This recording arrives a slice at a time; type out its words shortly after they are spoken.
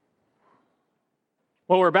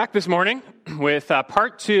Well, we're back this morning with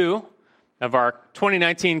part 2 of our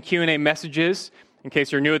 2019 Q&A messages. In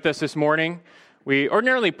case you're new with us this morning, we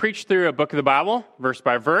ordinarily preach through a book of the Bible, verse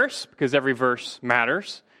by verse, because every verse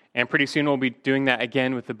matters. And pretty soon we'll be doing that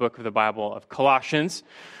again with the book of the Bible of Colossians.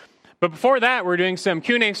 But before that, we're doing some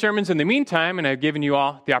Q&A sermons in the meantime, and I've given you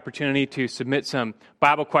all the opportunity to submit some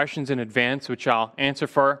Bible questions in advance, which I'll answer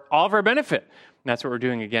for all of our benefit. And that's what we're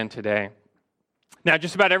doing again today. Now,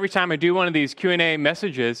 just about every time I do one of these Q&A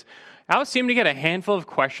messages, I always seem to get a handful of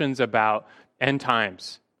questions about end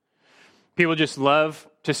times. People just love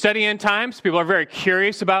to study end times. People are very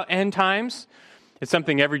curious about end times. It's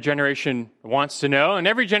something every generation wants to know, and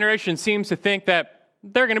every generation seems to think that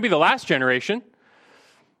they're going to be the last generation.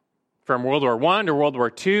 From World War I to World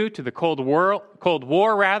War II to the Cold War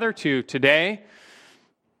to today. At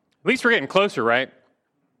least we're getting closer, right?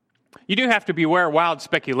 You do have to beware wild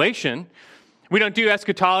speculation. We don't do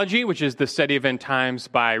eschatology, which is the study of end times,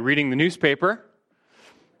 by reading the newspaper.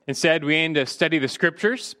 Instead, we aim to study the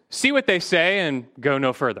scriptures, see what they say, and go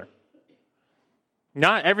no further.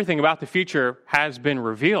 Not everything about the future has been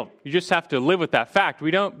revealed. You just have to live with that fact. We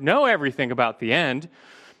don't know everything about the end,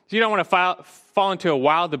 so you don't want to fall into a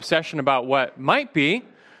wild obsession about what might be.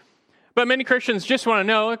 But many Christians just want to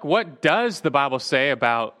know, what does the Bible say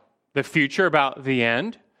about the future, about the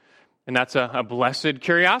end? And that's a blessed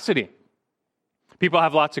curiosity. People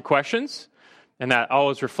have lots of questions, and that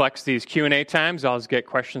always reflects these Q&A times. I always get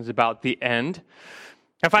questions about the end.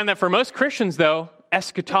 I find that for most Christians, though,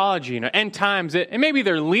 eschatology, end times, it may be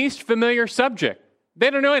their least familiar subject.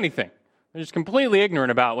 They don't know anything. They're just completely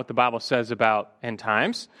ignorant about what the Bible says about end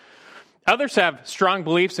times. Others have strong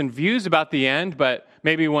beliefs and views about the end, but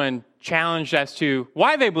maybe when challenged as to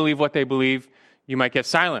why they believe what they believe, you might get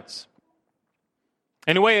silence.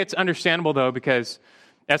 In a way, it's understandable, though, because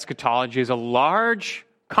eschatology is a large,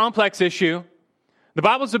 complex issue. The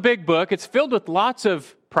Bible's a big book. It's filled with lots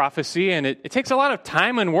of prophecy, and it takes a lot of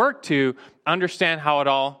time and work to understand how it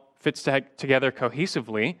all fits together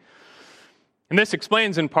cohesively. And this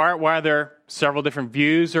explains in part why there are several different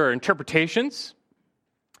views or interpretations.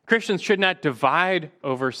 Christians should not divide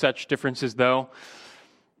over such differences, though.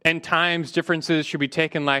 End times differences should be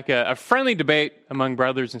taken like a friendly debate among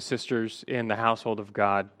brothers and sisters in the household of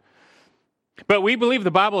God. But we believe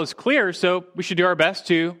the Bible is clear, so we should do our best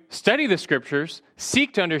to study the Scriptures,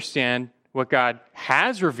 seek to understand what God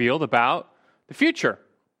has revealed about the future.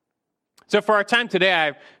 So for our time today,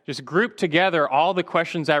 I've just grouped together all the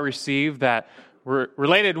questions I received that were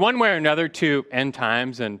related one way or another to end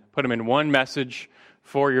times and put them in one message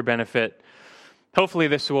for your benefit. Hopefully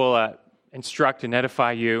this will instruct and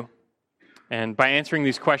edify you. And by answering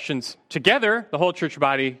these questions together, the whole church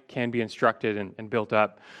body can be instructed and built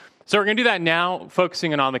up. So we're going to do that now,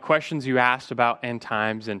 focusing on all the questions you asked about end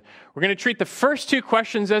times. And we're going to treat the first two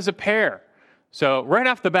questions as a pair. So right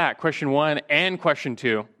off the bat, question 1 and question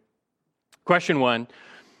 2. Question 1,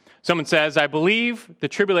 someone says, I believe the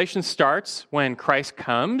tribulation starts when Christ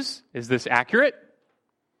comes. Is this accurate?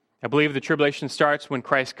 I believe the tribulation starts when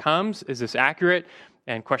Christ comes. Is this accurate?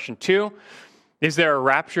 And question 2, is there a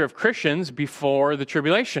rapture of Christians before the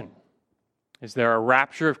tribulation? Is there a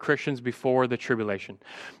rapture of Christians before the tribulation?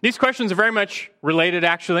 These questions are very much related,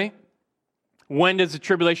 actually. When does the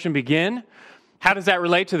tribulation begin? How does that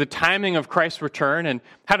relate to the timing of Christ's return? And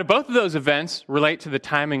how do both of those events relate to the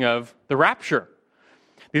timing of the rapture?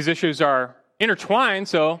 These issues are intertwined,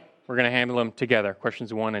 so we're going to handle them together,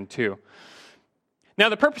 questions 1 and 2. Now,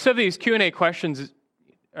 the purpose of these Q&A questions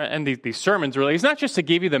and these sermons really is not just to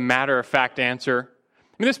give you the matter-of-fact answer.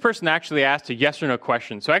 I mean, this person actually asked a yes or no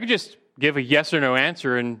question, so I could just give a yes or no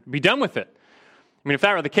answer and be done with it. I mean, if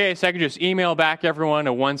that were the case, I could just email back everyone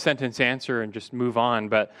a one-sentence answer and just move on.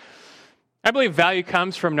 But I believe value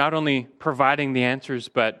comes from not only providing the answers,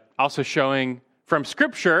 but also showing from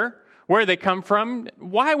Scripture where they come from,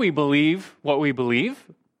 why we believe what we believe.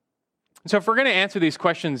 So if we're going to answer these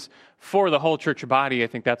questions for the whole church body, I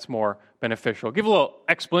think that's more beneficial. Give a little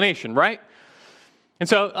explanation, right? And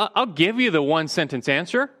so I'll give you the one-sentence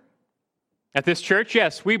answer. At this church,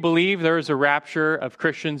 yes, we believe there is a rapture of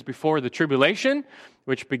Christians before the tribulation,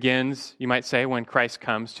 which begins, you might say, when Christ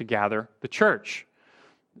comes to gather the church.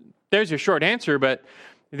 There's your short answer, but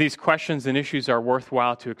these questions and issues are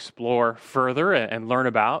worthwhile to explore further and learn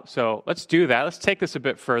about. So let's do that. Let's take this a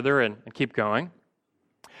bit further and keep going.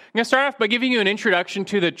 I'm going to start off by giving you an introduction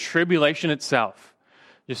to the tribulation itself.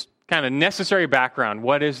 Just kind of necessary background.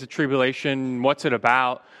 What is the tribulation? What's it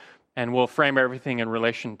about? And we'll frame everything in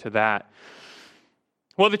relation to that.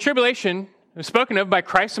 Well, the tribulation was spoken of by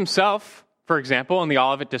Christ himself, for example, in the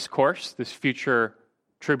Olivet Discourse, this future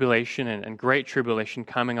tribulation and great tribulation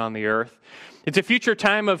coming on the earth. It's a future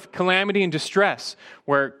time of calamity and distress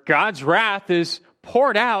where God's wrath is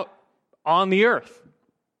poured out on the earth.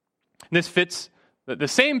 This fits the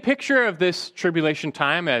same picture of this tribulation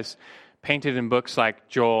time as painted in books like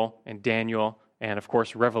Joel and Daniel and, of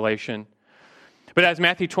course, Revelation. But as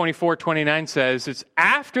Matthew 24:29 says, it's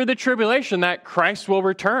after the tribulation that Christ will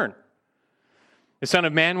return. The Son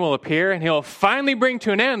of Man will appear, and he'll finally bring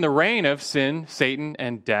to an end the reign of sin, Satan,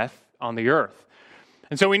 and death on the earth.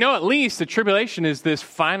 And so we know at least the tribulation is this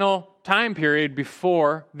final time period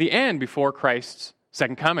before the end, before Christ's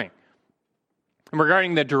second coming. And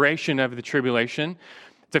regarding the duration of the tribulation,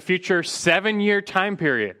 it's a future 7-year time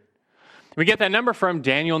period. We get that number from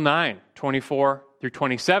Daniel 9:24 through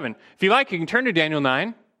 27. If you like, you can turn to Daniel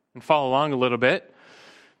 9 and follow along a little bit.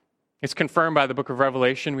 It's confirmed by the book of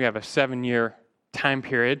Revelation. We have a 7-year time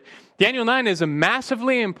period. Daniel 9 is a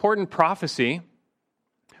massively important prophecy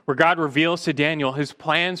where God reveals to Daniel his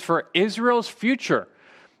plans for Israel's future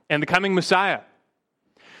and the coming Messiah.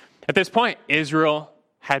 At this point, Israel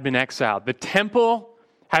had been exiled. The temple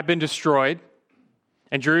had been destroyed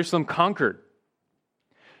and Jerusalem conquered.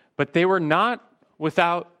 But they were not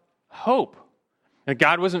without hope. And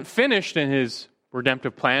God wasn't finished in his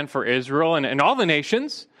redemptive plan for Israel and all the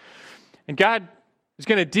nations. And God is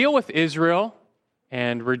going to deal with Israel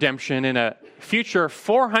and redemption in a future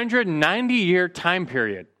 490-year time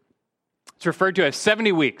period. It's referred to as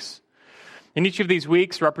 70 weeks. And each of these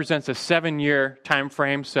weeks represents a 7-year time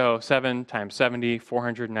frame, so 7 times 70,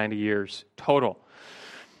 490 years total.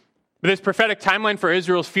 But this prophetic timeline for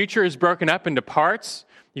Israel's future is broken up into parts.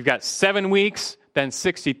 You've got 7 weeks, then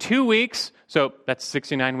 62 weeks, so that's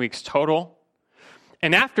 69 weeks total.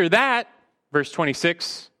 And after that, verse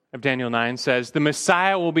 26 of Daniel 9 says, the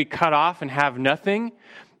Messiah will be cut off and have nothing,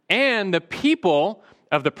 and the people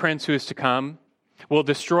of the prince who is to come will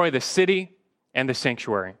destroy the city and the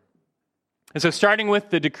sanctuary. And so starting with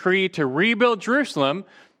the decree to rebuild Jerusalem,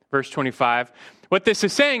 verse 25, what this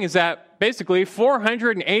is saying is that basically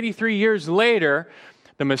 483 years later,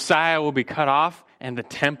 the Messiah will be cut off and the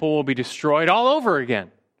temple will be destroyed all over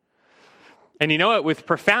again. And you know what? With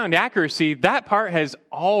profound accuracy, that part has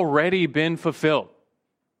already been fulfilled.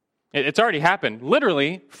 It's already happened.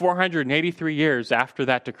 Literally, 483 years after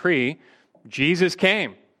that decree, Jesus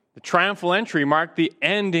came. The triumphal entry marked the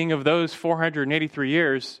ending of those 483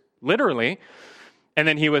 years, literally, and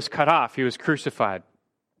then he was cut off. He was crucified.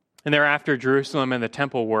 And thereafter, Jerusalem and the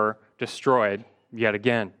temple were destroyed yet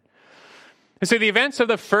again. And so the events of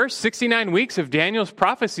the first 69 weeks of Daniel's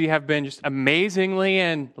prophecy have been just amazingly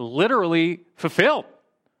and literally fulfilled.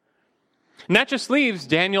 And that just leaves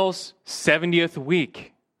Daniel's 70th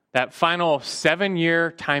week, that final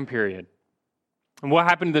 7-year time period. And what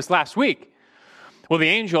happened this last week? Well, the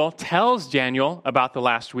angel tells Daniel about the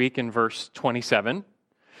last week in verse 27.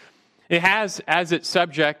 It has as its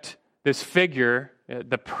subject this figure,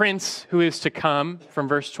 the prince who is to come from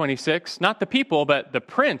verse 26. Not the people, but the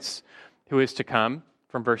prince who is to come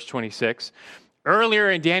from verse 26. Earlier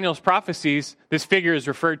in Daniel's prophecies, this figure is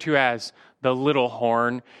referred to as the little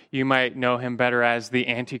horn. You might know him better as the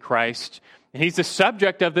Antichrist. And he's the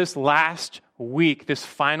subject of this last week, this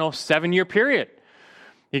final 7-year period.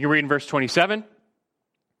 You can read in verse 27.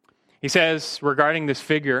 He says regarding this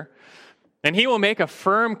figure, and he will make a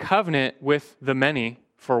firm covenant with the many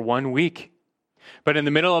for 1 week. But in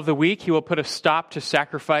the middle of the week, he will put a stop to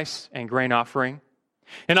sacrifice and grain offering.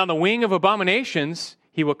 And on the wing of abominations,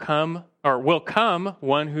 he will come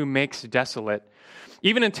one who makes desolate,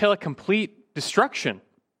 even until a complete destruction.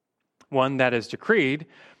 One that is decreed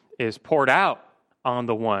is poured out on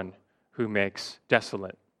the one who makes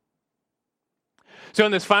desolate. So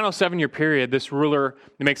in this final 7-year period, this ruler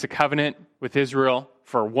makes a covenant with Israel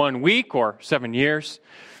for 1 week or 7 years.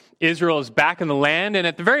 Israel is back in the land, and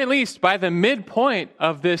at the very least, by the midpoint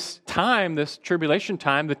of this time, this tribulation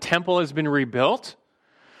time, the temple has been rebuilt.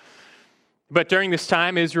 But during this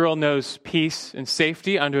time, Israel knows peace and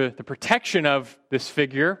safety under the protection of this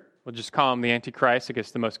figure. We'll just call him the Antichrist. I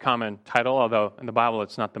guess the most common title, although in the Bible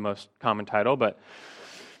it's not the most common title. But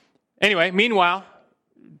anyway, meanwhile,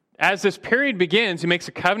 as this period begins, he makes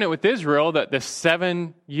a covenant with Israel that the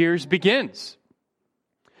 7 years begins.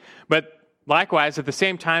 But likewise, at the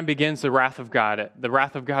same time begins the wrath of God. The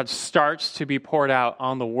wrath of God starts to be poured out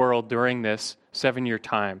on the world during this 7-year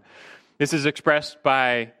time. This is expressed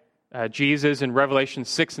by Jesus in Revelation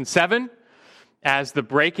 6 and 7 as the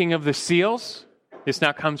breaking of the seals. This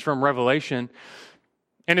now comes from Revelation.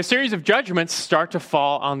 And a series of judgments start to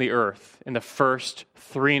fall on the earth in the first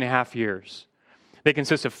 3.5 years. They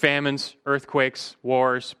consist of famines, earthquakes,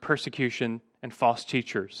 wars, persecution, and false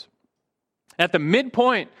teachers. At the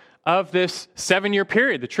midpoint of this 7-year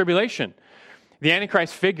period, the tribulation, the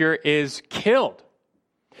Antichrist figure is killed.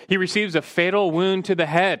 He receives a fatal wound to the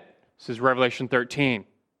head. This is Revelation 13.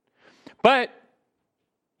 But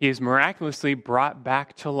he is miraculously brought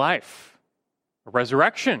back to life, a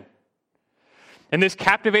resurrection. And this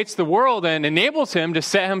captivates the world and enables him to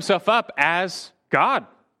set himself up as God.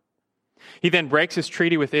 He then breaks his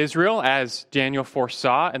treaty with Israel, as Daniel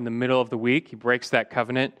foresaw in the middle of the week. He breaks that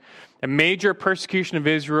covenant. A major persecution of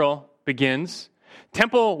Israel begins.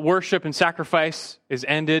 Temple worship and sacrifice is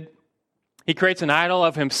ended. He creates an idol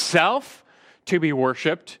of himself to be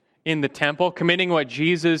worshipped in the temple, committing what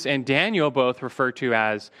Jesus and Daniel both refer to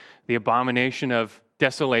as the abomination of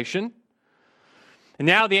desolation. And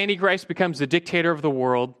now the Antichrist becomes the dictator of the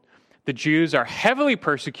world. The Jews are heavily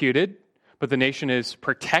persecuted, but the nation is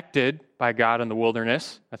protected by God in the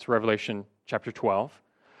wilderness. That's Revelation chapter 12.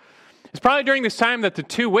 It's probably during this time that the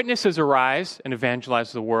two witnesses arise and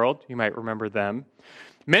evangelize the world. You might remember them.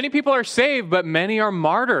 Many people are saved, but many are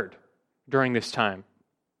martyred during this time.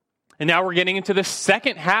 And now we're getting into the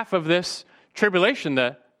second half of this tribulation,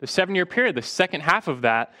 the 7-year period, the second half of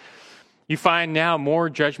that. You find now more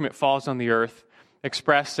judgment falls on the earth,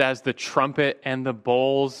 expressed as the trumpet and the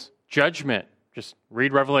bowl's judgment. Just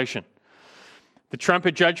read Revelation. The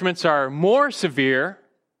trumpet judgments are more severe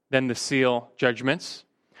than the seal judgments.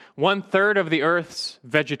 1/3 of the earth's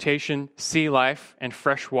vegetation, sea life, and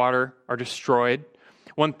fresh water are destroyed.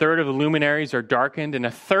 1/3 of the luminaries are darkened, and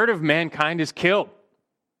 1/3 of mankind is killed.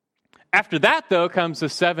 After that, though, comes the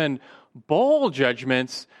 7 bowl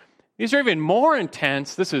judgments. These are even more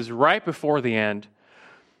intense. This is right before the end.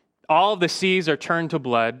 All of the seas are turned to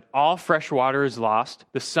blood. All fresh water is lost.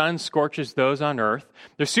 The sun scorches those on earth.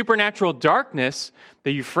 There's supernatural darkness.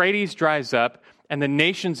 The Euphrates dries up, and the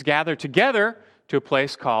nations gather together to a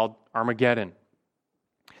place called Armageddon.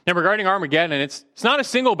 Now, regarding Armageddon, it's not a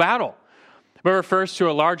single battle, but refers to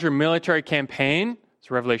a larger military campaign.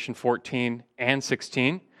 It's Revelation 14 and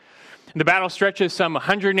 16. And the battle stretches some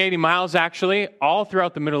 180 miles, actually, all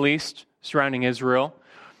throughout the Middle East surrounding Israel.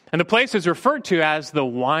 And the place is referred to as the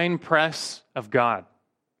winepress of God.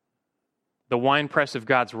 The winepress of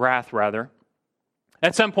God's wrath, rather.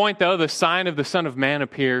 At some point, though, the sign of the Son of Man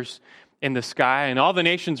appears in the sky, and all the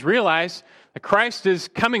nations realize that Christ is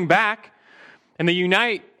coming back, and they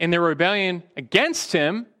unite in their rebellion against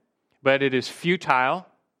him, but it is futile.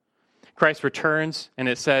 Christ returns, and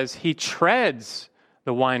it says he treads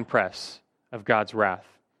the winepress of God's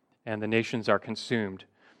wrath, and the nations are consumed.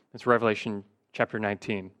 It's Revelation chapter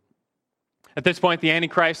 19. At this point, the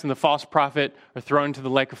Antichrist and the false prophet are thrown into the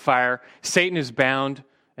lake of fire. Satan is bound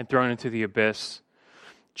and thrown into the abyss.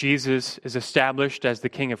 Jesus is established as the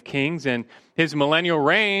King of Kings, and his millennial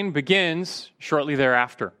reign begins shortly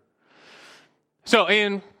thereafter. So,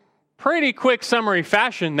 in pretty quick summary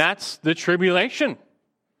fashion, that's the tribulation.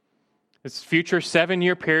 It's future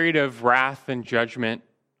 7-year period of wrath and judgment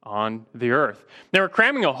on the earth. Now, we're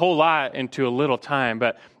cramming a whole lot into a little time,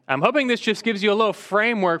 but I'm hoping this just gives you a little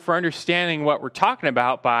framework for understanding what we're talking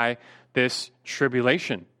about by this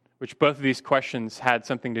tribulation, which both of these questions had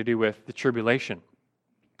something to do with the tribulation.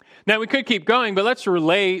 Now, we could keep going, but let's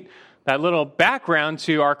relate that little background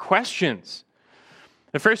to our questions.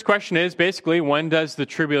 The first question is basically, when does the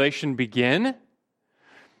tribulation begin?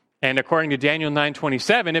 And according to Daniel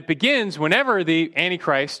 9:27, it begins whenever the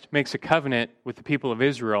Antichrist makes a covenant with the people of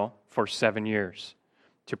Israel for 7 years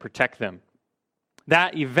to protect them.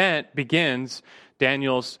 That event begins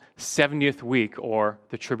Daniel's 70th week, or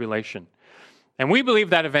the tribulation. And we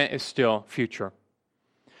believe that event is still future.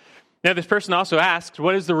 Now, this person also asks,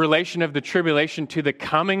 what is the relation of the tribulation to the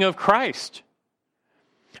coming of Christ?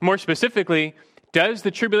 More specifically, does the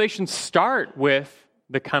tribulation start with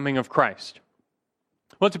the coming of Christ?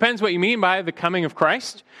 Well, it depends what you mean by the coming of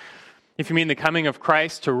Christ. If you mean the coming of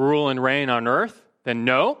Christ to rule and reign on earth, then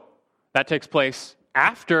no, that takes place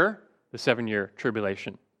after the 7-year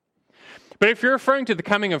tribulation. But if you're referring to the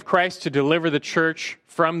coming of Christ to deliver the church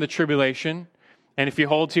from the tribulation, and if you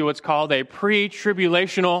hold to what's called a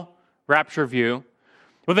pre-tribulational rapture view,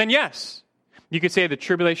 well then yes, you could say the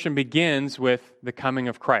tribulation begins with the coming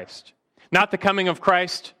of Christ. Not the coming of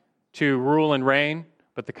Christ to rule and reign,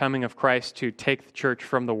 but the coming of Christ to take the church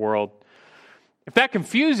from the world. If that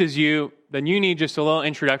confuses you, then you need just a little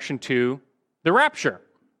introduction to the rapture.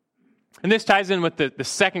 And this ties in with the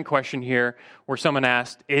second question here, where someone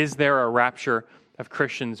asked, is there a rapture of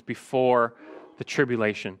Christians before the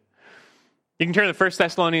tribulation? You can turn to 1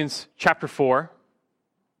 Thessalonians chapter 4,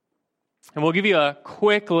 and we'll give you a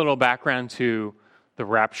quick little background to the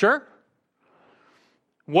rapture.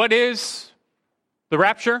 What is the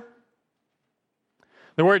rapture?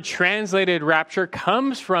 The word translated rapture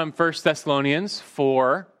comes from 1 Thessalonians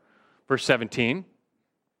 4, verse 17.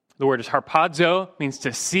 The word is harpazo, means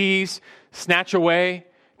to seize, snatch away,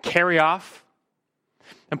 carry off.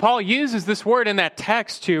 And Paul uses this word in that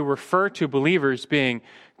text to refer to believers being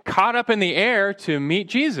caught up in the air to meet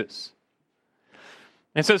Jesus.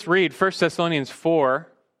 And so let's read 1 Thessalonians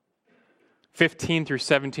 4, 15 through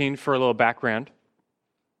 17 for a little background.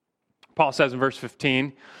 Paul says in verse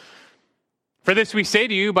 15, "For this we say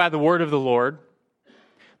to you by the word of the Lord,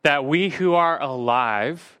 that we who are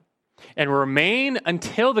alive and remain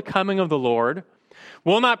until the coming of the Lord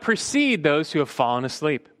will not precede those who have fallen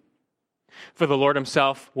asleep. For the Lord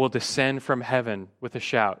himself will descend from heaven with a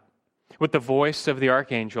shout, with the voice of the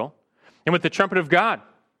archangel, and with the trumpet of God,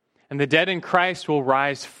 and the dead in Christ will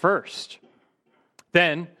rise first.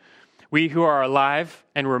 Then we who are alive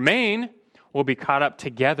and remain will be caught up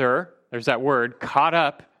together," there's that word, caught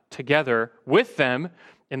up together with them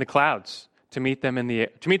in the clouds to meet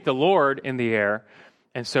the Lord in the air,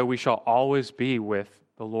 and so we shall always be with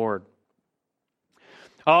the Lord.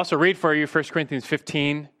 I'll also read for you 1 Corinthians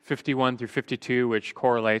 15, 51 through 52, which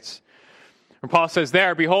correlates. And Paul says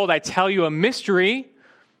there, "Behold, I tell you a mystery.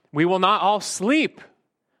 We will not all sleep,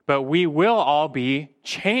 but we will all be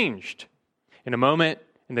changed. In a moment,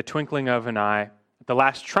 in the twinkling of an eye, at the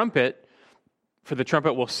last trumpet, for the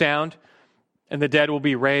trumpet will sound, and the dead will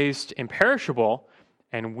be raised imperishable,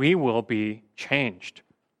 and we will be changed."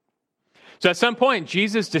 So at some point,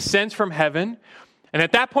 Jesus descends from heaven, and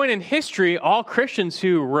at that point in history, all Christians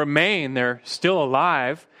who remain, they're still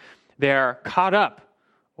alive, they are caught up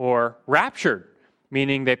or raptured,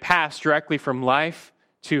 meaning they pass directly from life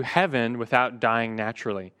to heaven without dying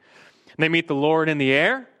naturally. And they meet the Lord in the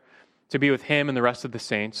air to be with him and the rest of the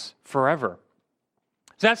saints forever.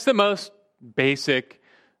 So that's the most basic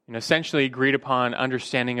and essentially agreed upon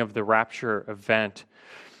understanding of the rapture event.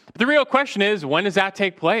 But the real question is, when does that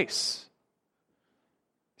take place?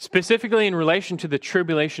 Specifically in relation to the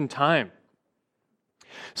tribulation time.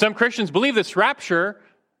 Some Christians believe this rapture,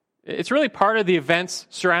 it's really part of the events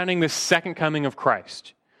surrounding the second coming of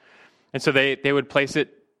Christ. And so they would place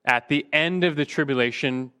it at the end of the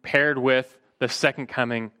tribulation paired with the second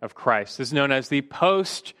coming of Christ. This is known as the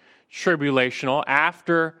post-tribulational,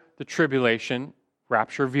 after the tribulation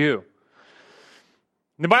rapture view.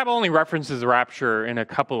 The Bible only references the rapture in a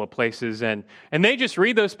couple of places, and they just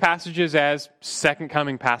read those passages as second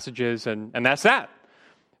coming passages, and that's that.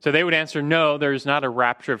 So they would answer, no, there's not a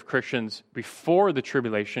rapture of Christians before the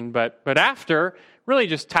tribulation, but after, really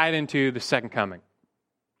just tied into the second coming.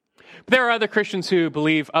 But there are other Christians who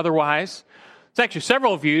believe otherwise. There's actually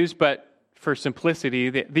several views, but for simplicity,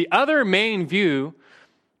 the other main view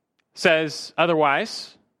says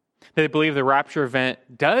otherwise. They believe the rapture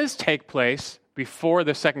event does take place before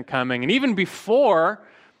the second coming, and even before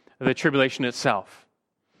the tribulation itself.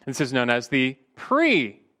 And this is known as the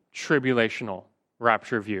pre-tribulational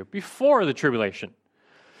rapture view, before the tribulation.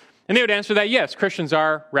 And they would answer that, yes, Christians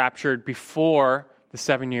are raptured before the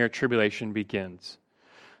 7-year tribulation begins.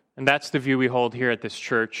 And that's the view we hold here at this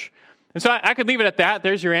church. And so I could leave it at that.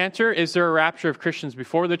 There's your answer. Is there a rapture of Christians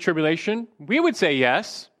before the tribulation? We would say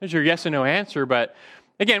yes. There's your yes and no answer. But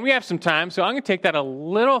again, we have some time, so I'm going to take that a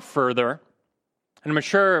little further. And I'm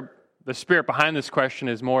sure the spirit behind this question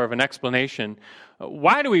is more of an explanation.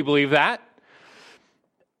 Why do we believe that?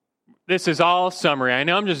 This is all summary. I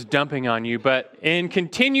know I'm just dumping on you, but in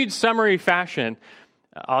continued summary fashion,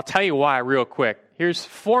 I'll tell you why real quick. Here's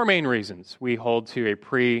 4 main reasons we hold to a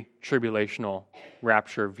pre-tribulational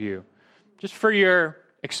rapture view. Just for your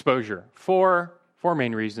exposure. 4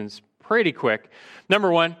 main reasons, pretty quick.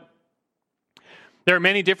 Number 1, there are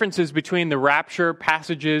many differences between the rapture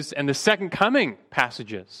passages and the second coming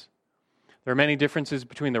passages. There are many differences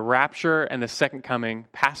between the rapture and the second coming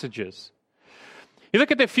passages. You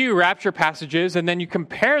look at the few rapture passages and then you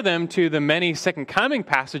compare them to the many second coming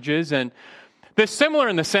passages, and they're similar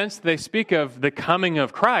in the sense that they speak of the coming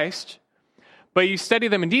of Christ, but you study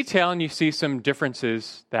them in detail and you see some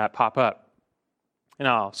differences that pop up. And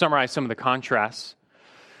I'll summarize some of the contrasts.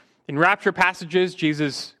 In rapture passages,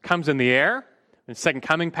 Jesus comes in the air. In second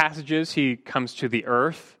coming passages, he comes to the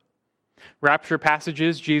earth. Rapture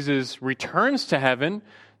passages, Jesus returns to heaven.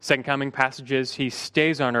 Second coming passages, he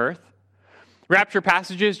stays on earth. Rapture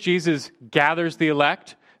passages, Jesus gathers the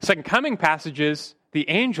elect. Second coming passages, the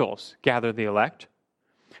angels gather the elect.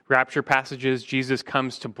 Rapture passages, Jesus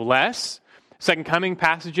comes to bless. Second coming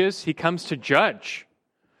passages, he comes to judge.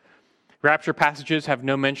 Rapture passages have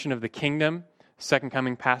no mention of the kingdom. Second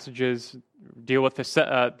coming passages deal with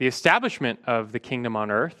the establishment of the kingdom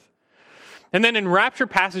on earth. And then in rapture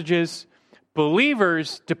passages,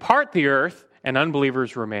 believers depart the earth and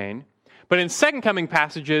unbelievers remain. But in second coming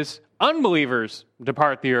passages, unbelievers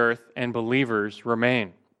depart the earth and believers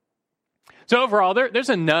remain. So overall, there's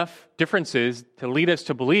enough differences to lead us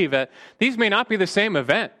to believe that these may not be the same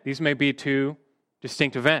event. These may be two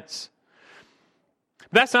distinct events.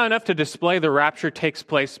 But that's not enough to display the rapture takes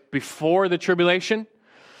place before the tribulation.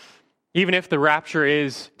 Even if the rapture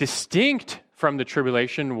is distinct from the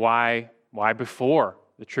tribulation, why before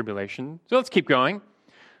the tribulation? So let's keep going.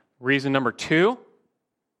 Reason number 2,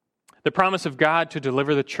 the promise of God to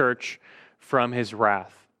deliver the church from his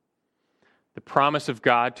wrath. The promise of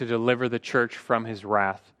God to deliver the church from his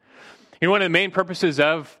wrath. You know, one of the main purposes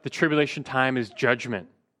of the tribulation time is judgment.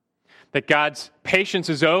 That God's patience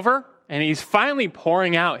is over, and he's finally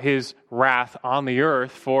pouring out his wrath on the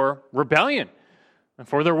earth for rebellion and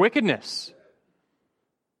for their wickedness.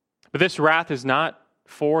 But this wrath is not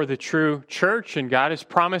for the true church, and God has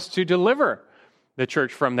promised to deliver the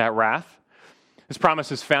church from that wrath. This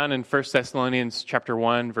promise is found in 1 Thessalonians chapter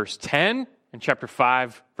 1, verse 10, and chapter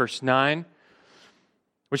 5, verse 9,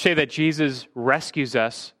 which say that Jesus rescues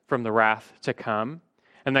us from the wrath to come,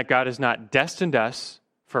 and that God has not destined us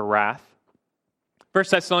for wrath. 1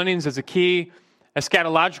 Thessalonians is a key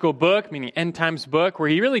eschatological book, meaning end times book, where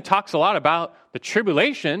he really talks a lot about the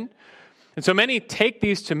tribulation. And so many take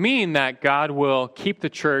these to mean that God will keep the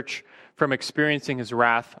church from experiencing his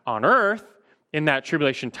wrath on earth in that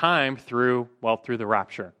tribulation time through the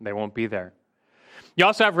rapture. They won't be there. You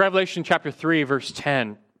also have Revelation chapter 3, verse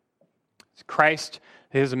 10. Christ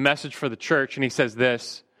has a message for the church, and he says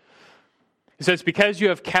this. He says, "Because you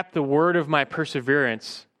have kept the word of my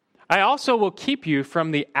perseverance, I also will keep you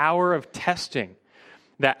from the hour of testing,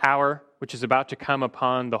 that hour which is about to come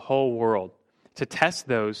upon the whole world, to test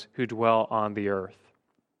those who dwell on the earth."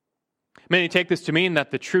 Many take this to mean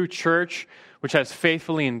that the true church, which has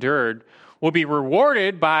faithfully endured, will be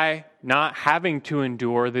rewarded by not having to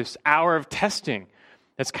endure this hour of testing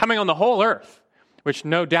that's coming on the whole earth, which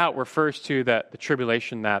no doubt refers to the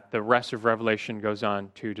tribulation that the rest of Revelation goes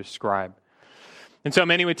on to describe. And so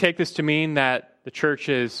many would take this to mean that the church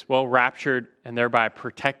is, raptured and thereby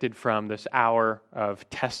protected from this hour of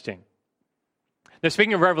testing. Now,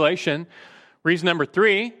 speaking of Revelation, reason number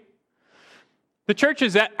 3, the church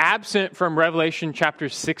is absent from Revelation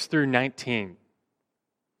chapters 6 through 19.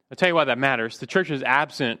 I'll tell you why that matters. The church is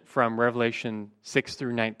absent from Revelation 6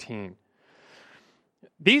 through 19.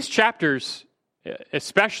 These chapters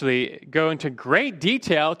especially go into great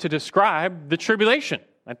detail to describe the tribulation.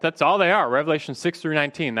 That's all they are. Revelation 6 through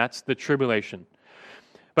 19, that's the tribulation.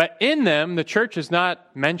 But in them, the church is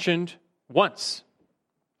not mentioned once.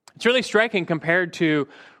 It's really striking compared to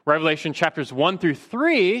Revelation chapters 1 through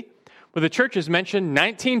 3, where the church is mentioned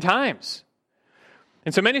 19 times.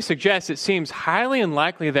 And so many suggest it seems highly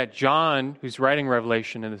unlikely that John, who's writing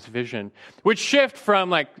Revelation in this vision, would shift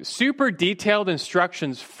from super detailed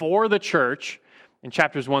instructions for the church in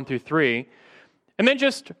chapters 1 through 3, and then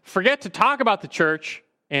just forget to talk about the church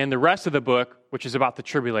and the rest of the book, which is about the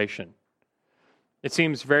tribulation. It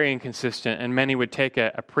seems very inconsistent, and many would take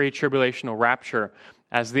a pre-tribulational rapture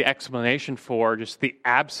as the explanation for just the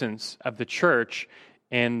absence of the church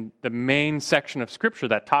in the main section of Scripture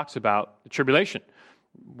that talks about the tribulation.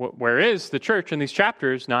 Where is the church in these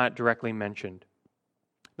chapters not directly mentioned?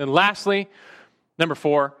 Then lastly, number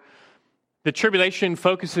 4, the tribulation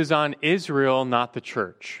focuses on Israel, not the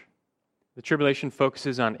church. The tribulation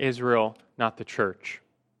focuses on Israel, not the church.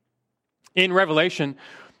 In Revelation,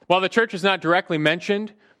 while the church is not directly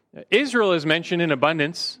mentioned, Israel is mentioned in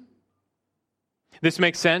abundance. This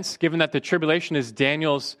makes sense given that the tribulation is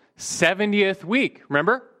Daniel's 70th week,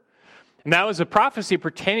 remember? And that was a prophecy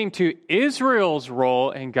pertaining to Israel's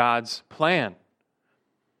role in God's plan.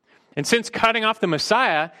 And since cutting off the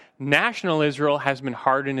Messiah, national Israel has been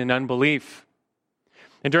hardened in unbelief.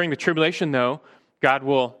 And during the tribulation, though, God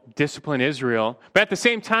will discipline Israel, but at the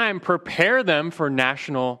same time prepare them for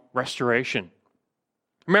national restoration.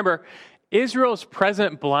 Remember, Israel's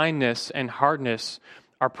present blindness and hardness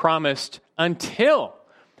are promised until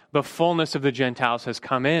the fullness of the Gentiles has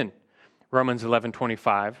come in, Romans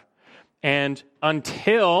 11:25, and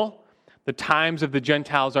until the times of the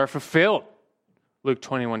Gentiles are fulfilled, Luke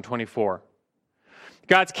 21:24.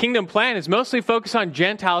 God's kingdom plan is mostly focused on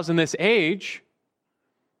Gentiles in this age,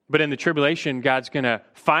 but in the tribulation, God's going to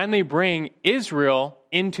finally bring Israel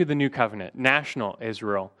into the new covenant, national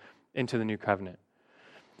Israel into the new covenant.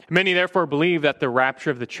 Many therefore believe that the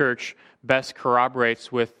rapture of the church best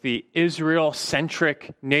corroborates with the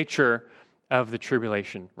Israel-centric nature of the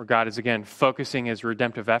tribulation, where God is again focusing his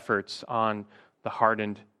redemptive efforts on the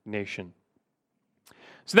hardened nation.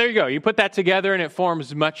 So there you go. You put that together and it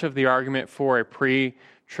forms much of the argument for a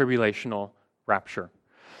pre-tribulational rapture.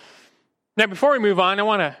 Now, before we move on, I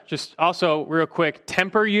want to just also real quick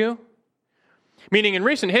temper you. Meaning in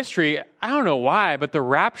recent history, I don't know why, but the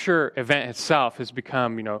rapture event itself has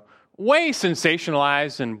become, way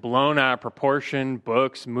sensationalized and blown out of proportion,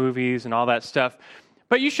 books, movies, and all that stuff.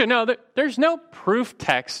 But you should know that there's no proof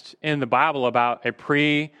text in the Bible about a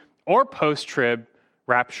pre- or post-trib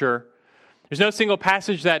rapture. There's no single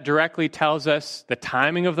passage that directly tells us the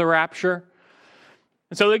timing of the rapture.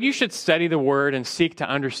 And so you should study the Word and seek to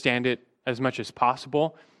understand it as much as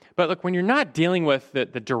possible. But look, when you're not dealing with the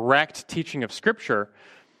direct teaching of Scripture,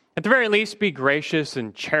 at the very least, be gracious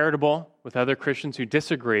and charitable with other Christians who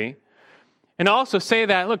disagree. And also say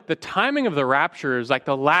that, look, the timing of the rapture is like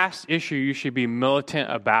the last issue you should be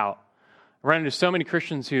militant about. I run into so many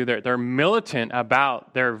Christians who they're militant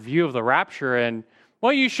about their view of the rapture, and,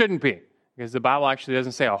 well, you shouldn't be, because the Bible actually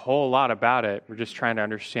doesn't say a whole lot about it. We're just trying to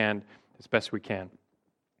understand as best we can.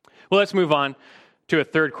 Well, let's move on to a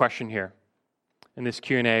third question here in this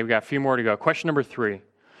Q&A. We've got a few more to go. Question number 3.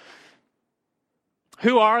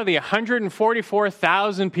 Who are the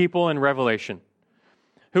 144,000 people in Revelation?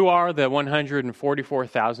 Who are the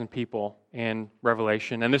 144,000 people in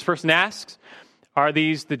Revelation? And this person asks, are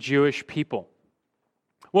these the Jewish people?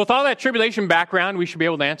 Well, with all that tribulation background, we should be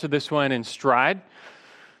able to answer this one in stride.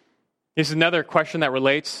 This is another question that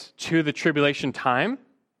relates to the tribulation time.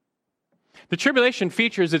 The tribulation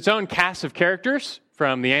features its own cast of characters,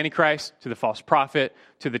 from the Antichrist to the false prophet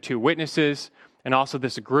to the 2 witnesses, and also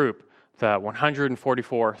this group, the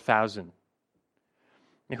 144,000.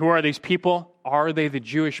 And who are these people? Are they the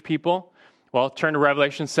Jewish people? Well, turn to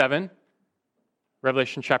Revelation 7.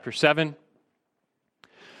 Revelation chapter 7.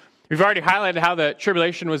 We've already highlighted how the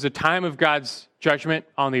tribulation was a time of God's judgment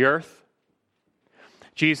on the earth.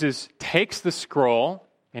 Jesus takes the scroll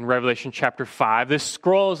in Revelation chapter 5. This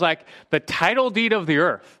scroll is like the title deed of the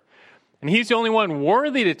earth. And he's the only one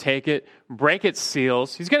worthy to take it, break its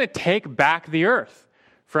seals. He's going to take back the earth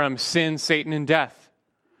from sin, Satan, and death.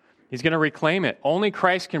 He's going to reclaim it. Only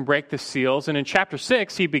Christ can break the seals. And in chapter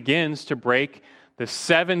 6, he begins to break the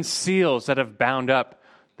 7 seals that have bound up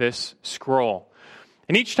this scroll.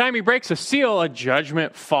 And each time he breaks a seal, a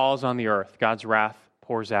judgment falls on the earth. God's wrath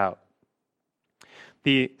pours out.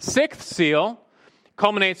 The 6th seal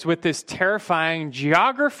culminates with this terrifying,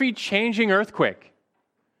 geography-changing earthquake.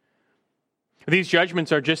 These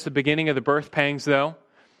judgments are just the beginning of the birth pangs, though.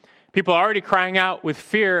 People are already crying out with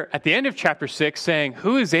fear at the end of chapter 6, saying,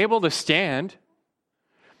 who is able to stand?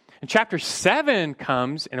 And chapter 7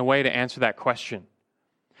 comes in a way to answer that question.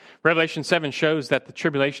 Revelation 7 shows that the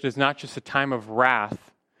tribulation is not just a time of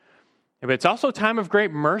wrath, but it's also a time of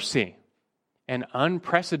great mercy and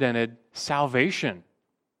unprecedented salvation.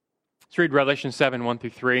 Let's read Revelation 7, 1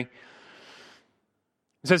 through 3. It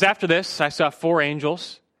says, after this, I saw 4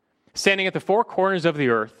 angels standing at the 4 corners of the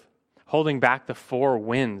earth, holding back the 4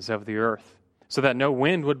 winds of the earth, so that no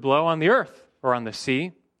wind would blow on the earth, or on the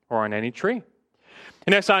sea, or on any tree.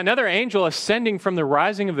 And I saw another angel ascending from the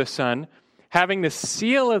rising of the sun, having the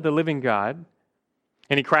seal of the living God.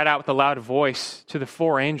 And he cried out with a loud voice to the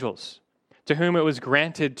 4 angels, to whom it was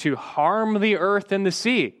granted to harm the earth and the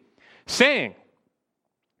sea, saying,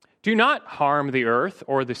 do not harm the earth,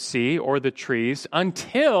 or the sea, or the trees,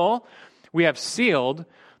 until we have sealed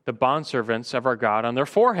the bondservants of our God on their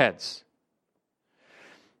foreheads.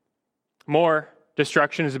 More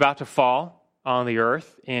destruction is about to fall on the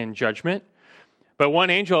earth in judgment. But one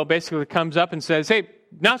angel basically comes up and says, hey,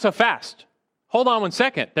 not so fast. Hold on one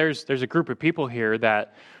second. There's a group of people here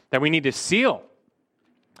that we need to seal.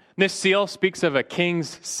 And this seal speaks of a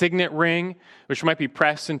king's signet ring, which might be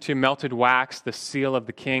pressed into melted wax, the seal of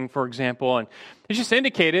the king, for example. And it just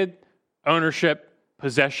indicated ownership,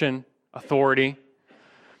 possession, authority.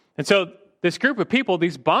 And so this group of people,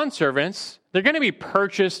 these bondservants, they're going to be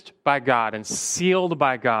purchased by God and sealed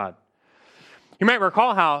by God. You might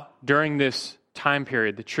recall how during this time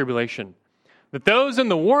period, the tribulation, that those in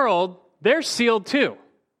the world, they're sealed too.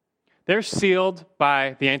 They're sealed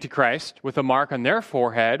by the Antichrist with a mark on their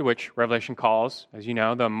forehead, which Revelation calls, as you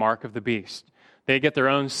know, the mark of the beast. They get their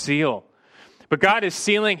own seal. But God is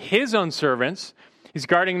sealing his own servants. He's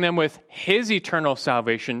guarding them with his eternal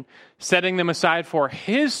salvation, setting them aside for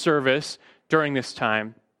his service during this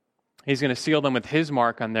time. He's going to seal them with his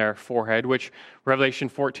mark on their forehead, which Revelation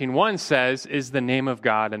 14:1 says is the name of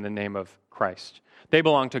God and the name of Christ. They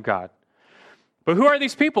belong to God. But who are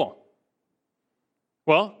these people?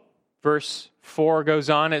 Well, verse 4 goes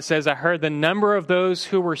on. It says, I heard the number of those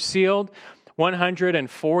who were sealed,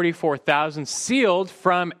 144,000 sealed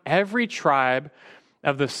from every tribe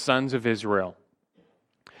of the sons of Israel.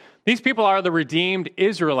 These people are the redeemed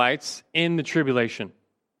Israelites in the tribulation.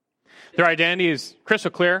 Their identity is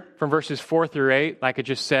crystal clear from verses 4 through 8. Like I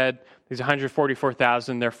just said, these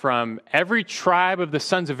 144,000, they're from every tribe of the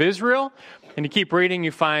sons of Israel. And you keep reading,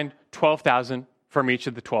 you find 12,000 from each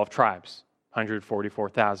of the 12 tribes,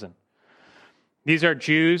 144,000. These are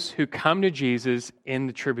Jews who come to Jesus in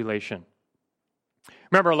the tribulation.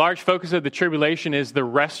 Remember, a large focus of the tribulation is the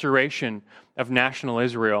restoration of national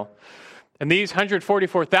Israel. And these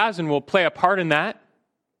 144,000 will play a part in that.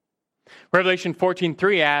 Revelation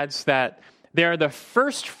 14:3 adds that they are the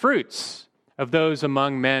first fruits of those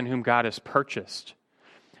among men whom God has purchased.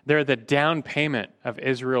 They're the down payment of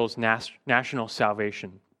Israel's national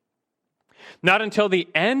salvation. Not until the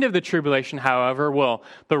end of the tribulation, however, will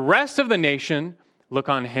the rest of the nation look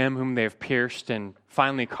on him whom they have pierced and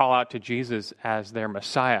finally call out to Jesus as their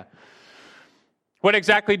Messiah. What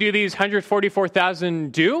exactly do these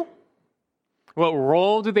 144,000 do? What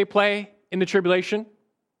role do they play in the tribulation?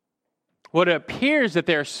 Well, it appears that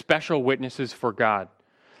they are special witnesses for God.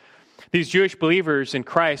 These Jewish believers in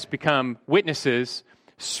Christ become witnesses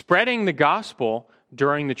spreading the gospel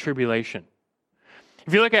during the tribulation.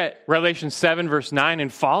 If you look at Revelation 7, verse 9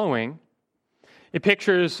 and following, it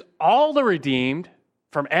pictures all the redeemed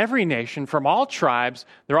from every nation, from all tribes.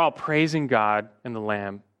 They're all praising God and the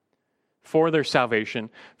Lamb for their salvation.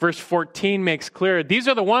 Verse 14 makes clear, these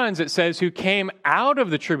are the ones, it says, who came out of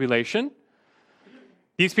the tribulation.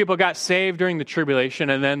 These people got saved during the tribulation,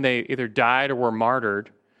 and then they either died or were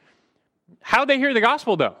martyred. How did they hear the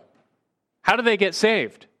gospel, though? How did they get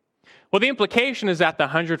saved? Well, the implication is that the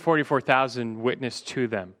 144,000 witnessed to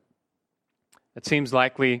them. It seems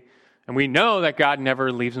likely, and we know that God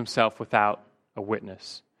never leaves himself without a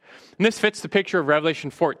witness. And this fits the picture of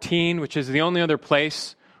Revelation 14, which is the only other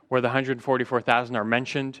place where the 144,000 are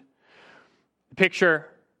mentioned.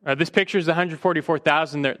 This picture is the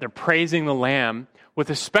 144,000. They're praising the Lamb with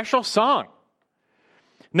a special song.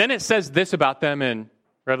 And then it says this about them in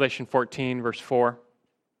Revelation 14, verse 4.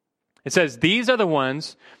 It says, these are the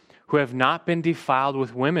ones who have not been defiled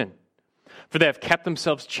with women, for they have kept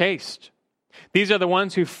themselves chaste. These are the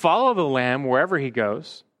ones who follow the Lamb wherever he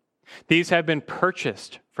goes. These have been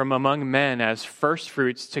purchased from among men as first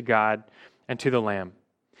fruits to God and to the Lamb.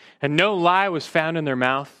 And no lie was found in their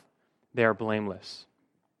mouth. They are blameless.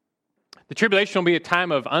 The tribulation will be a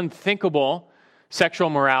time of unthinkable sexual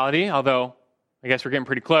morality, although I guess we're getting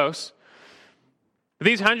pretty close. But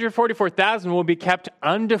these 144,000 will be kept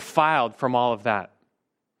undefiled from all of that.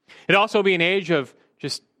 It'll also be an age of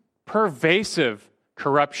just pervasive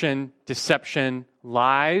corruption, deception,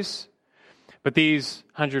 lies. But these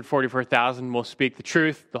 144,000 will speak the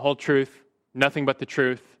truth, the whole truth, nothing but the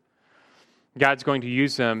truth. God's going to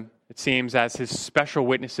use them, it seems, as his special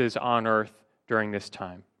witnesses on earth during this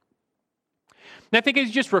time. And I think as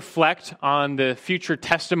you just reflect on the future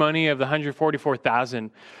testimony of the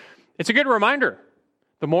 144,000, it's a good reminder,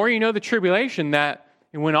 the more you know the tribulation, that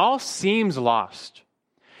when all seems lost,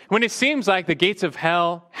 when it seems like the gates of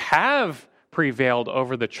hell have prevailed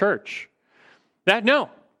over the church, that no,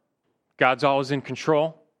 God's always in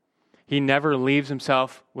control. He never leaves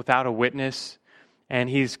himself without a witness, and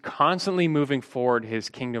he's constantly moving forward his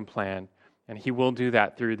kingdom plan, and he will do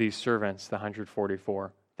that through these servants, the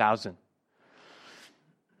 144,000.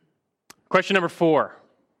 Question number 4.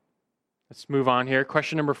 Let's move on here.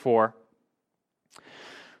 Question number 4.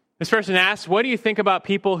 This person asks, what do you think about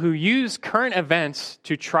people who use current events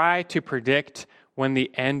to try to predict when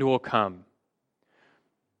the end will come?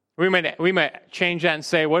 We might change that and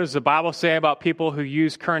say, what does the Bible say about people who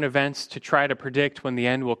use current events to try to predict when the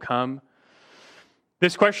end will come?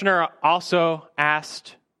 This questioner also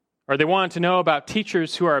asked, or they wanted to know about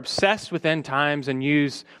teachers who are obsessed with end times and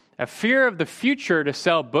use a fear of the future to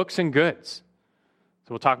sell books and goods.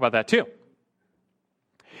 So we'll talk about that too.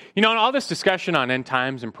 You know, in all this discussion on end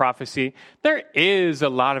times and prophecy, there is a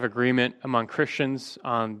lot of agreement among Christians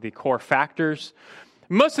on the core factors.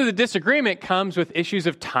 Most of the disagreement comes with issues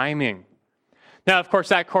of timing. Now, of course,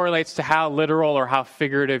 that correlates to how literal or how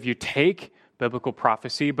figurative you take biblical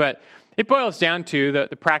prophecy, but it boils down to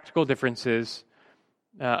the practical differences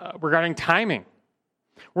regarding timing.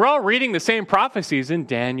 We're all reading the same prophecies in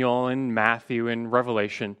Daniel and Matthew and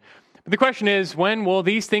Revelation. But the question is, when will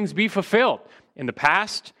these things be fulfilled? In the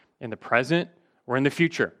past, in the present, or in the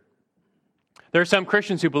future? There are some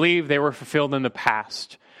Christians who believe they were fulfilled in the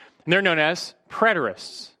past, and they're known as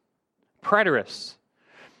preterists. Preterists.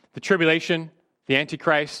 The tribulation, the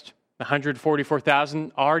Antichrist, the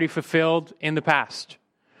 144,000 already fulfilled in the past.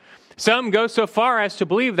 Some go so far as to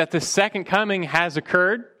believe that the second coming has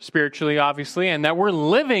occurred, spiritually obviously, and that we're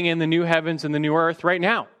living in the new heavens and the new earth right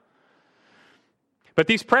now. But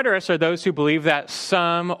these preterists are those who believe that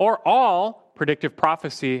some or all predictive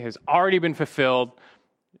prophecy has already been fulfilled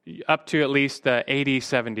up to at least AD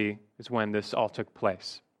 70 is when this all took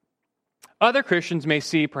place. Other Christians may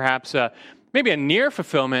see perhaps maybe a near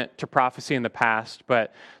fulfillment to prophecy in the past,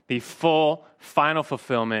 but the full, final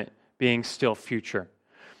fulfillment being still future.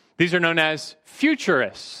 These are known as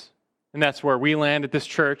futurists, and that's where we land at this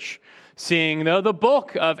church, seeing though the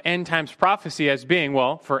bulk of end times prophecy as being,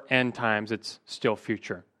 well, for end times, it's still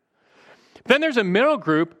future. But then there's a middle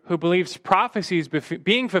group who believes prophecy is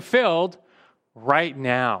being fulfilled right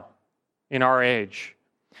now in our age.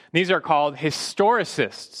 These are called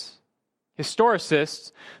historicists.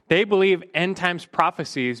 Historicists, they believe end times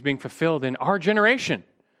prophecy is being fulfilled in our generation.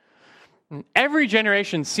 Every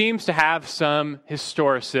generation seems to have some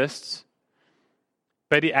historicists,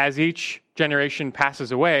 but as each generation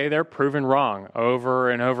passes away, they're proven wrong over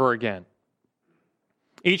and over again.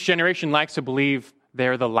 Each generation likes to believe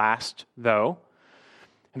they're the last, though.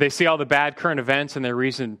 They see all the bad current events and they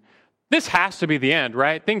reason, this has to be the end,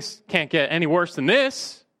 right? Things can't get any worse than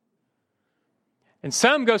this. And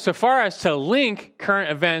some go so far as to link current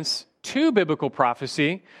events to biblical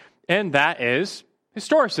prophecy, and that is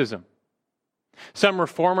historicism. Some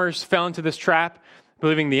reformers fell into this trap,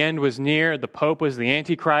 believing the end was near, the Pope was the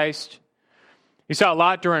Antichrist. You saw a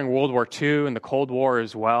lot during World War II and the Cold War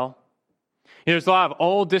as well. There's a lot of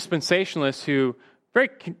old dispensationalists who,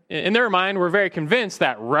 in their mind, were very convinced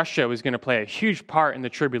that Russia was going to play a huge part in the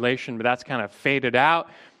tribulation, but that's kind of faded out.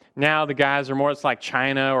 Now the guys are more, it's like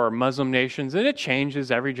China or Muslim nations, and it changes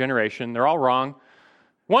every generation. They're all wrong.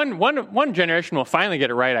 One generation will finally get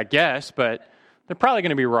it right, I guess, but they're probably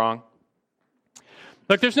going to be wrong.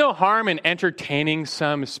 Look, there's no harm in entertaining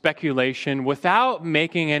some speculation without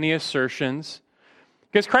making any assertions,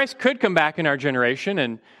 because Christ could come back in our generation,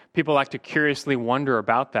 and people like to curiously wonder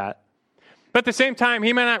about that. But at the same time,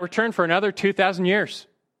 he may not return for another 2,000 years.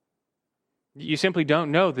 You simply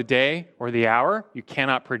don't know the day or the hour. You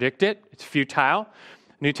cannot predict it. It's futile.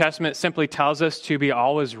 New Testament simply tells us to be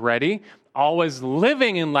always ready, always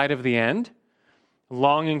living in light of the end,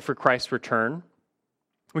 longing for Christ's return.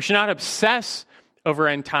 We should not obsess over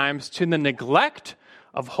end times to the neglect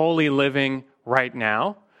of holy living right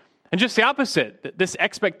now. And just the opposite, this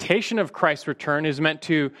expectation of Christ's return is meant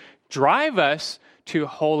to drive us to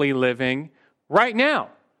holy living right now.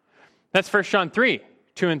 That's 1 John 3,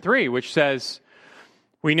 2 and 3, which says,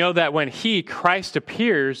 we know that when he, Christ,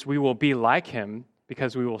 appears, we will be like him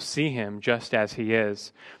because we will see him just as he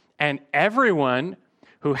is. And everyone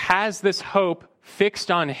who has this hope fixed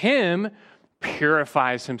on him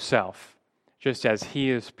purifies himself, just as he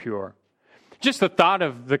is pure. Just the thought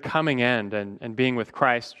of the coming end and being with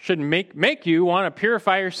Christ should make you want to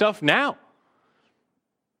purify yourself now.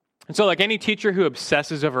 And so like any teacher who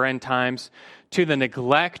obsesses over end times to the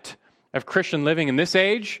neglect of Christian living in this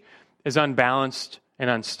age is unbalanced and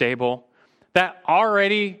unstable. That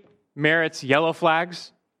already merits yellow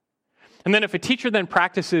flags. And then if a teacher then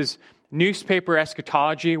practices newspaper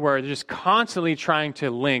eschatology where they're just constantly trying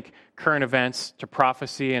to link current events to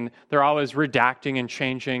prophecy and they're always redacting and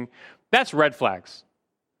changing, that's red flags.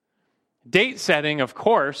 Date setting, of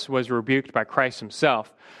course, was rebuked by Christ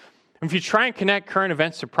himself. If you try and connect current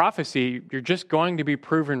events to prophecy, you're just going to be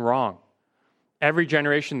proven wrong. Every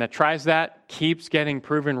generation that tries that keeps getting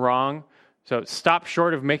proven wrong. So stop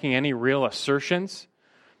short of making any real assertions.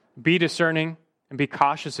 Be discerning and be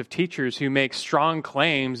cautious of teachers who make strong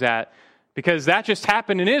claims that because that just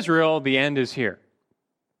happened in Israel, the end is here.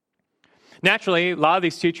 Naturally, a lot of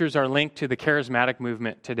these teachers are linked to the charismatic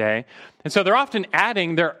movement today. And so they're often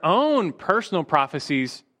adding their own personal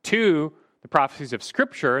prophecies to the prophecies of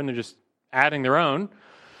Scripture, and they're just adding their own.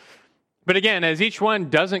 But again, as each one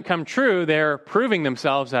doesn't come true, they're proving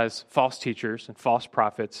themselves as false teachers and false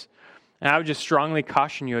prophets. And I would just strongly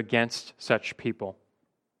caution you against such people.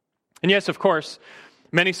 And yes, of course,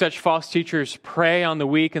 many such false teachers prey on the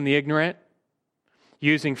weak and the ignorant,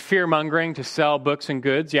 using fear-mongering to sell books and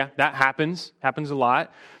goods. Yeah, that happens a lot.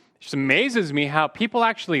 It just amazes me how people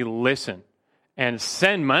actually listen and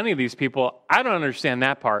send money to these people. I don't understand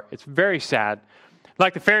that part. It's very sad.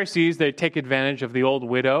 Like the Pharisees, they take advantage of the old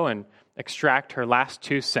widow and extract her last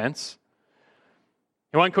 2 cents.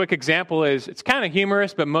 And one quick example is, it's kind of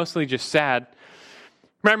humorous, but mostly just sad.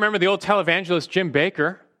 Remember the old televangelist Jim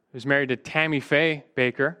Bakker, who was married to Tammy Faye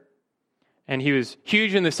Bakker. And he was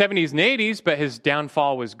huge in the 70s and 80s, but his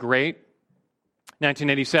downfall was great.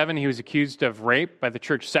 1987, he was accused of rape by the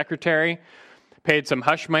church secretary, paid some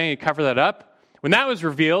hush money to cover that up. When that was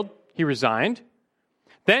revealed, he resigned.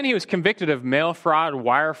 Then he was convicted of mail fraud,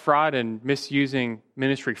 wire fraud, and misusing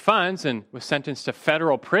ministry funds and was sentenced to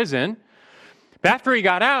federal prison. But after he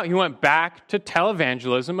got out, he went back to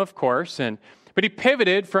televangelism, of course, but he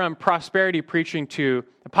pivoted from prosperity preaching to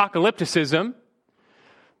apocalypticism,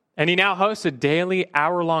 and he now hosts a daily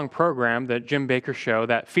hour-long program, the Jim Bakker Show,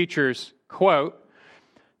 that features, quote,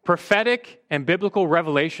 prophetic and biblical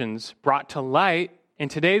revelations brought to light in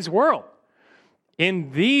today's world.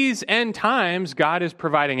 In these end times, God is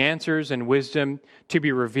providing answers and wisdom to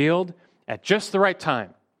be revealed at just the right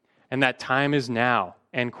time, and that time is now,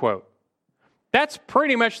 end quote. That's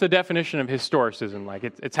pretty much the definition of historicism. Like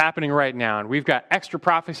it's happening right now, and we've got extra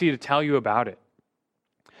prophecy to tell you about it.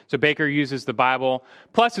 So Bakker uses the Bible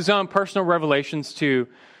plus his own personal revelations to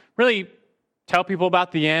really tell people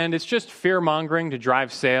about the end. It's just fear-mongering to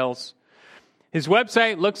drive sales. His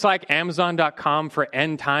website looks like Amazon.com for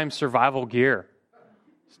end-time survival gear.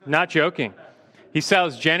 Not joking. He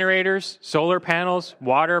sells generators, solar panels,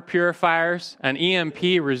 water purifiers, an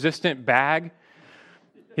EMP-resistant bag.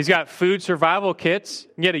 He's got food survival kits.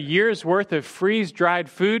 You get a year's worth of freeze-dried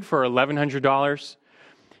food for $1,100.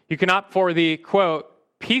 You can opt for the, quote,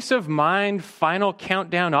 peace of mind final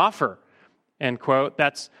countdown offer, end quote.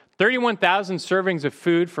 That's 31,000 servings of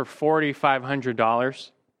food for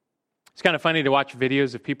 $4,500. It's kind of funny to watch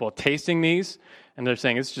videos of people tasting these, and they're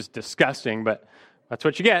saying it's just disgusting, but that's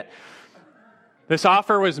what you get. This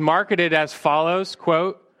offer was marketed as follows,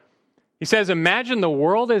 quote, he says, imagine the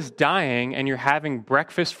world is dying and you're having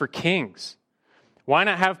breakfast for kings. Why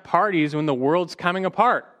not have parties when the world's coming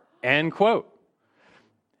apart? End quote.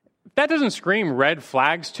 If that doesn't scream red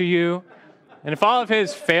flags to you, and if all of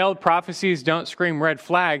his failed prophecies don't scream red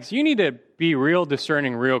flags, you need to be real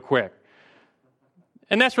discerning real quick.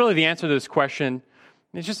 And that's really the answer to this question.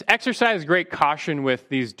 It's just exercise great caution with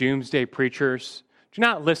these doomsday preachers. Do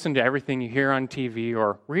not listen to everything you hear on TV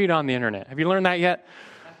or read on the internet. Have you learned that yet?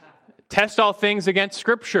 Test all things against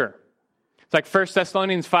Scripture. It's like 1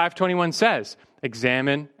 Thessalonians 5:21 says,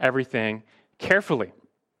 examine everything carefully.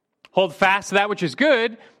 Hold fast to that which is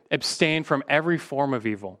good, abstain from every form of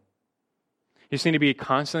evil. You just need to be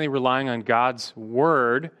constantly relying on God's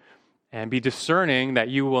word and be discerning that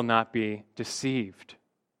you will not be deceived.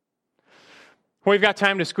 Well, we've got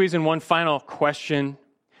time to squeeze in one final question.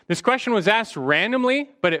 This question was asked randomly,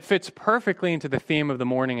 but it fits perfectly into the theme of the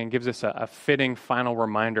morning and gives us a fitting final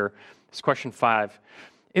reminder. It's question 5.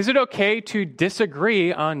 Is it okay to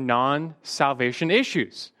disagree on non-salvation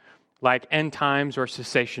issues, like end times or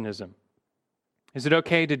cessationism? Is it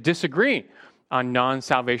okay to disagree on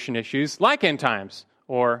non-salvation issues, like end times,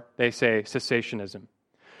 or they say cessationism?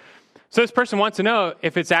 So this person wants to know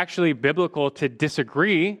if it's actually biblical to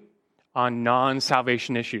disagree on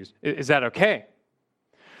non-salvation issues. Is that okay?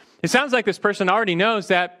 It sounds like this person already knows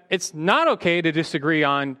that it's not okay to disagree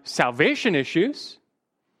on salvation issues,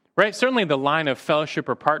 right? Certainly the line of fellowship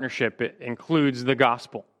or partnership, it includes the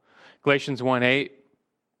gospel. Galatians 1:8,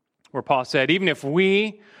 where Paul said, even if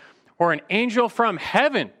we or an angel from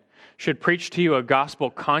heaven should preach to you a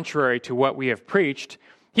gospel contrary to what we have preached,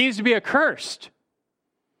 he is to be accursed.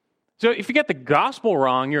 So if you get the gospel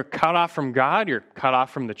wrong, you're cut off from God, you're cut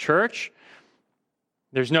off from the church.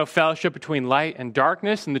 There's no fellowship between light and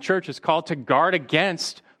darkness, and the church is called to guard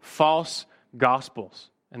against false gospels.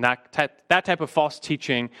 And that type of false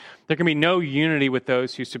teaching, there can be no unity with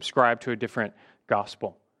those who subscribe to a different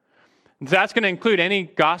gospel. And so that's going to include any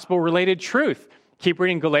gospel-related truth. Keep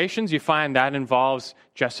reading Galatians, you find that involves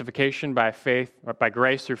justification by faith, or by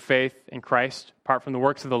grace through faith in Christ, apart from the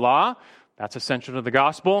works of the law. That's essential to the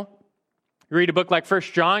gospel. You read a book like 1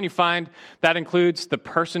 John, you find that includes the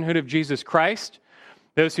personhood of Jesus Christ.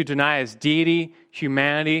 Those who deny his deity,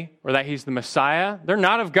 humanity, or that he's the Messiah, they're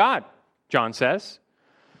not of God, John says.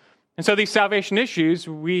 And so these salvation issues,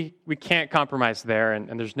 we can't compromise there,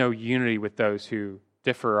 and there's no unity with those who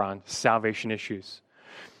differ on salvation issues.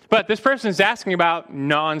 But this person is asking about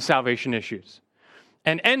non-salvation issues.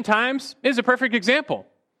 And end times is a perfect example,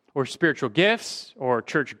 or spiritual gifts, or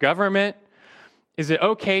church government. Is it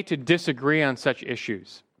okay to disagree on such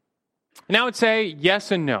issues? And I would say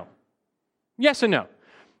yes and no. Yes and no.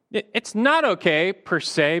 It's not okay per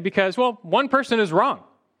se because, well, one person is wrong.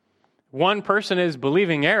 One person is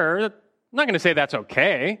believing error. I'm not going to say that's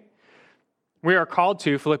okay. We are called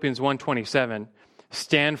to, Philippians 1:27,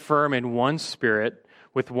 stand firm in one spirit,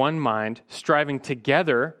 with one mind, striving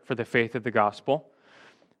together for the faith of the gospel.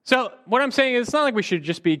 So what I'm saying is it's not like we should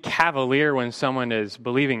just be cavalier when someone is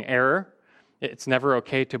believing error. It's never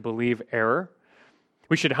okay to believe error.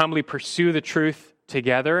 We should humbly pursue the truth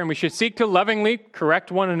together, and we should seek to lovingly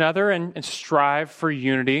correct one another and strive for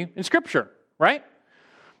unity in Scripture, right?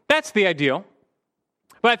 That's the ideal.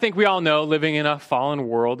 But I think we all know, living in a fallen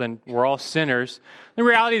world, and we're all sinners, the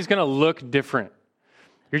reality is going to look different.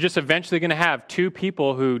 You're just eventually going to have two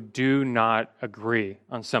people who do not agree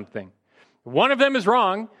on something. One of them is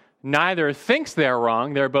wrong. Neither thinks they're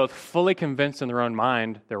wrong. They're both fully convinced in their own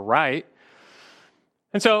mind they're right.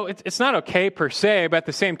 And so it's not okay per se, but at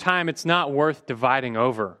the same time, it's not worth dividing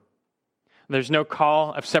over. There's no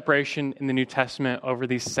call of separation in the New Testament over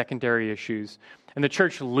these secondary issues. And the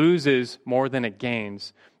church loses more than it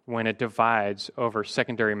gains when it divides over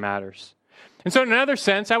secondary matters. And so in another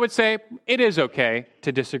sense, I would say it is okay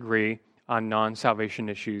to disagree on non-salvation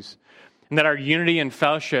issues, and that our unity and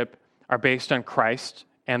fellowship are based on Christ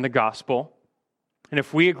and the gospel. And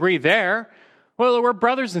if we agree there, well, we're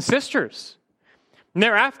brothers and sisters. And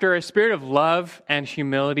thereafter, a spirit of love and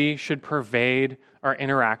humility should pervade our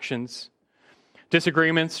interactions.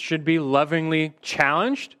 Disagreements should be lovingly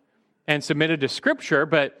challenged and submitted to Scripture,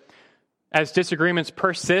 but as disagreements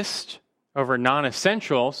persist over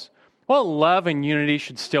non-essentials, well, love and unity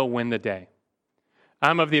should still win the day.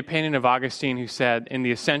 I'm of the opinion of Augustine, who said, in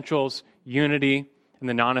the essentials, unity, in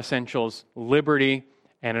the non-essentials, liberty,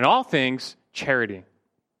 and in all things, charity.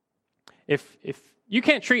 If you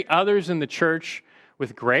can't treat others in the church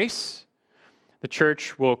with grace, the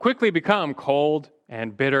church will quickly become cold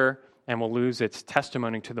and bitter and will lose its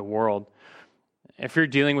testimony to the world. If you're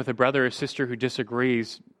dealing with a brother or sister who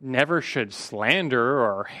disagrees, never should slander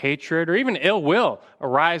or hatred or even ill will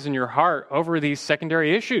arise in your heart over these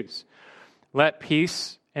secondary issues. Let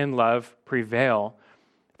peace and love prevail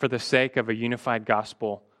for the sake of a unified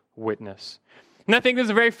gospel witness. And I think this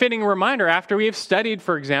is a very fitting reminder after we have studied,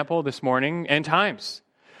 for example, this morning, end times.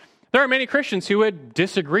 There are many Christians who would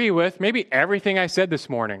disagree with maybe everything I said this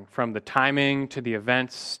morning, from the timing to the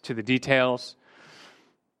events to the details.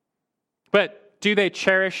 But do they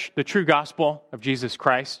cherish the true gospel of Jesus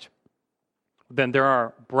Christ? Then there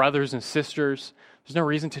are brothers and sisters. There's no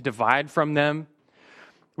reason to divide from them.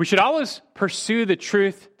 We should always pursue the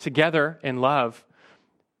truth together in love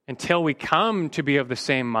until we come to be of the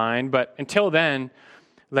same mind. But until then,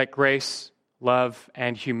 let grace, love,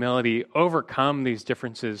 and humility overcome these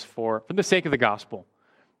differences for the sake of the gospel.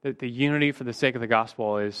 The unity for the sake of the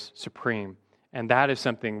gospel is supreme. And that is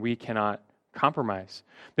something we cannot compromise.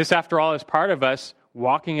 This, after all, is part of us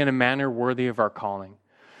walking in a manner worthy of our calling.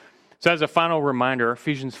 So as a final reminder,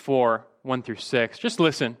 Ephesians 4, 1 through 6, just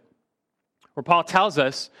listen, where Paul tells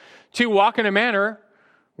us to walk in a manner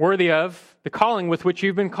worthy of the calling with which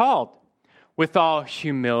you've been called, with all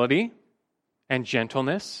humility and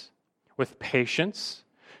gentleness, with patience,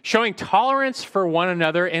 showing tolerance for one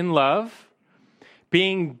another in love,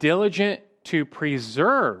 being diligent to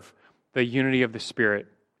preserve the unity of the Spirit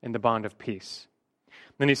in the bond of peace.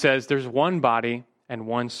 Then he says, there's one body and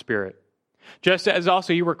one Spirit, just as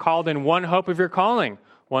also you were called in one hope of your calling,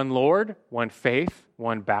 one Lord, one faith,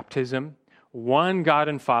 one baptism, one God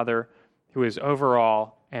and Father who is over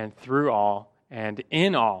all and through all and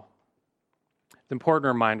in all. It's an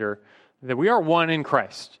important reminder that we are one in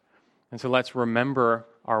Christ. And so let's remember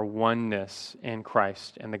our oneness in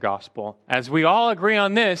Christ and the gospel. As we all agree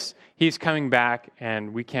on this, he's coming back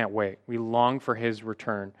and we can't wait. We long for his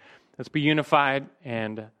return. Let's be unified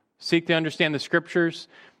and seek to understand the scriptures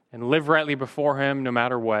and live rightly before him no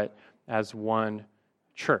matter what as one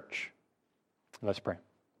church. Let's pray.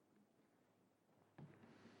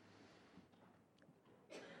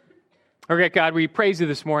 Okay, God, we praise you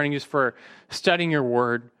this morning just for studying your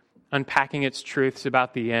word, unpacking its truths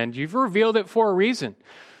about the end. You've revealed it for a reason.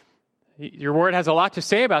 Your word has a lot to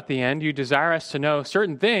say about the end. You desire us to know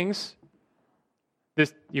certain things.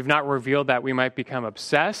 You've not revealed that we might become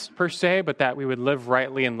obsessed per se, but that we would live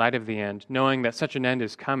rightly in light of the end, knowing that such an end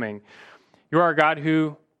is coming. You are a God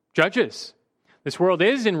who judges. This world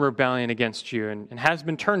is in rebellion against you and has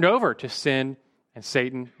been turned over to sin and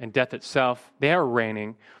Satan and death itself. They are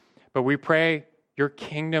reigning. But we pray your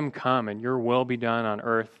kingdom come and your will be done on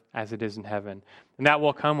earth as it is in heaven. And that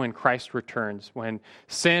will come when Christ returns, when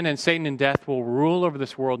sin and Satan and death will rule over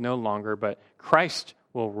this world no longer, but Christ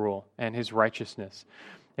will rule and his righteousness.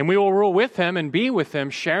 And we will rule with him and be with him,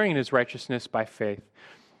 sharing in his righteousness by faith.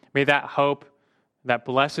 May that hope, that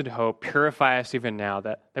blessed hope, purify us even now,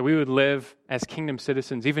 that we would live as kingdom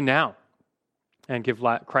citizens even now and give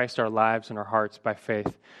Christ our lives and our hearts by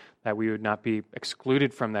faith, that we would not be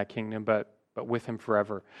excluded from that kingdom, but with him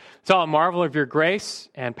forever. It's all a marvel of your grace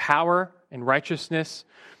and power and righteousness.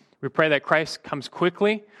 We pray that Christ comes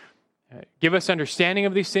quickly. Give us understanding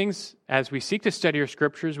of these things as we seek to study your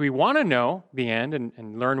scriptures. We want to know the end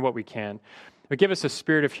and learn what we can. But give us a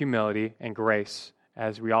spirit of humility and grace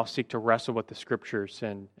as we all seek to wrestle with the scriptures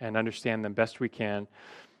and understand them best we can.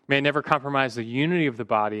 May it never compromise the unity of the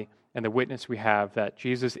body and the witness we have that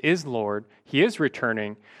Jesus is Lord, he is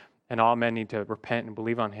returning, and all men need to repent and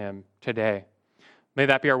believe on him today. May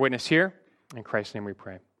that be our witness here. In Christ's name we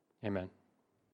pray. Amen.